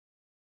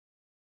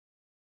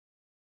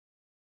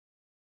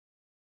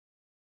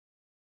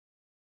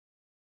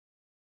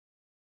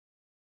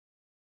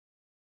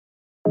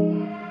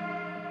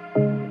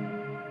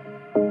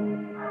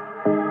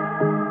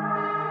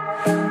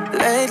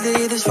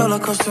Lately this roller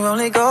coaster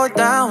only go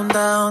down,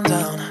 down,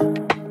 down.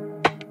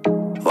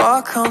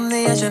 Walk on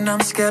the edge and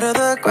I'm scared of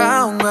the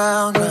ground,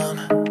 ground, ground.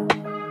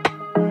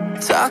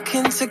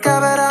 Talking to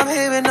God but I'm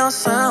hearing no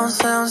sound,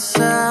 sound,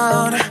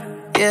 sound.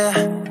 Yeah,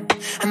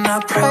 and I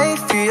prayed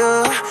for you.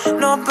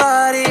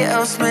 Nobody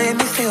else made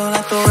me feel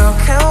like the world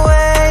can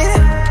wait.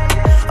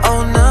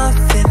 Oh,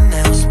 nothing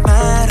else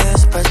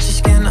matters but your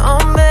skin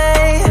on me.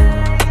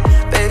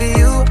 Baby,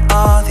 you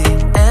are the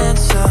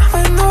answer.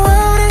 When the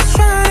world is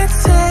trying to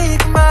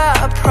take my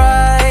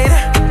pride,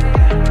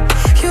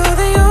 you're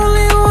the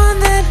only one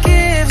that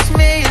gives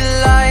me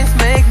life.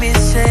 Make me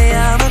say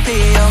I'ma be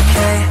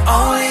okay.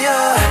 Only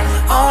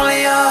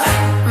you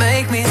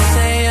make me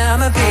say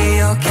I'ma be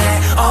okay.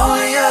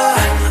 Only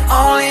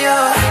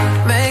you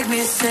make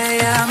me say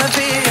I'ma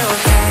be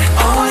okay.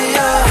 Only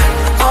you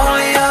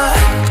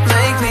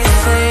make me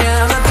say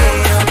I'ma be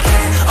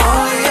okay.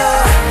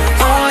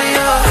 Only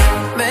you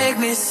make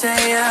me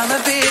say I'ma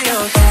be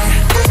okay.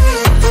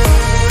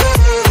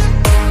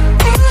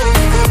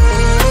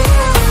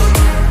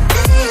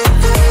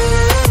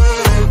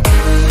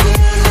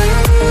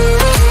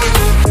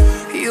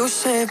 You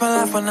saved my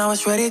life when I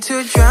was ready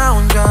to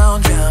drown,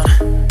 drown, drown.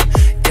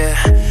 Yeah,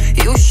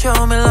 you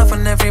showed me love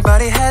when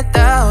everybody had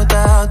doubt,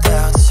 doubt,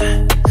 doubts.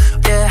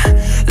 Yeah,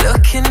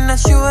 looking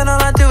at you and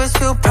all I do is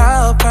feel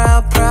proud,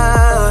 proud,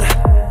 proud.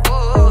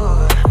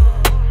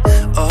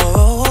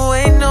 Oh,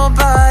 ain't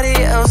nobody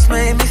else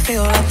made me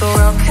feel like the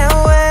world can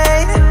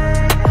wait.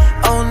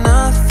 Oh,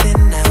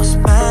 nothing else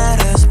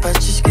matters but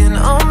your skin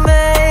on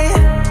me.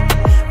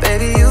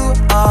 Baby, you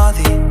are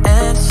the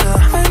answer.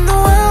 When the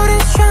world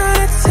is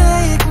trying to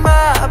take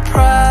my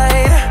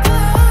pride,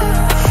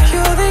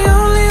 you're the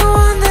only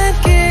one that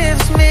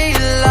gives me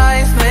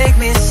life. Make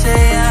me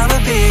say I'ma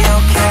be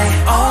okay.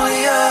 Only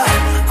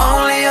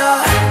you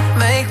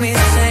make me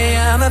say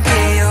I'ma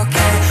be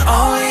okay.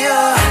 Only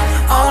you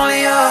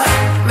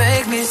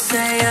make me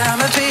say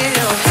I'ma be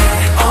okay.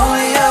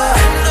 Only you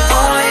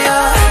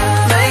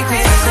make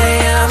me say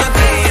I'ma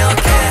be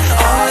okay.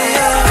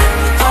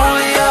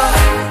 Only you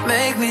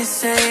make me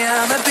say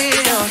I'ma be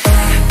okay.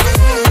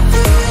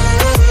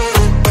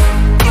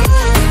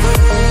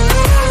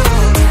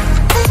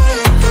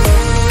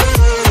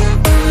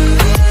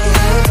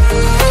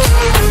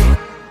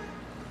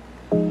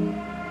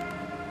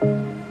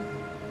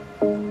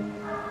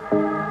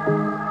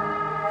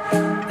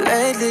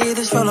 Lately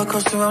this roller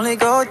coaster only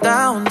go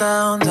down,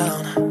 down,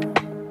 down.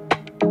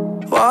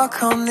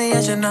 Walk on the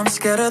edge and I'm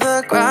scared of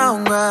the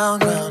ground,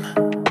 ground, ground.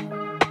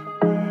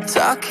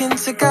 Talking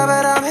to God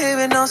but I'm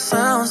hearing no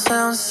sound,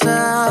 sound,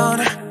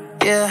 sound.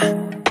 Yeah,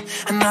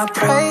 and I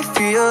prayed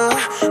for you.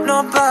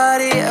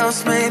 Nobody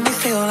else made me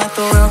feel like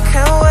the world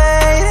can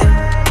wait.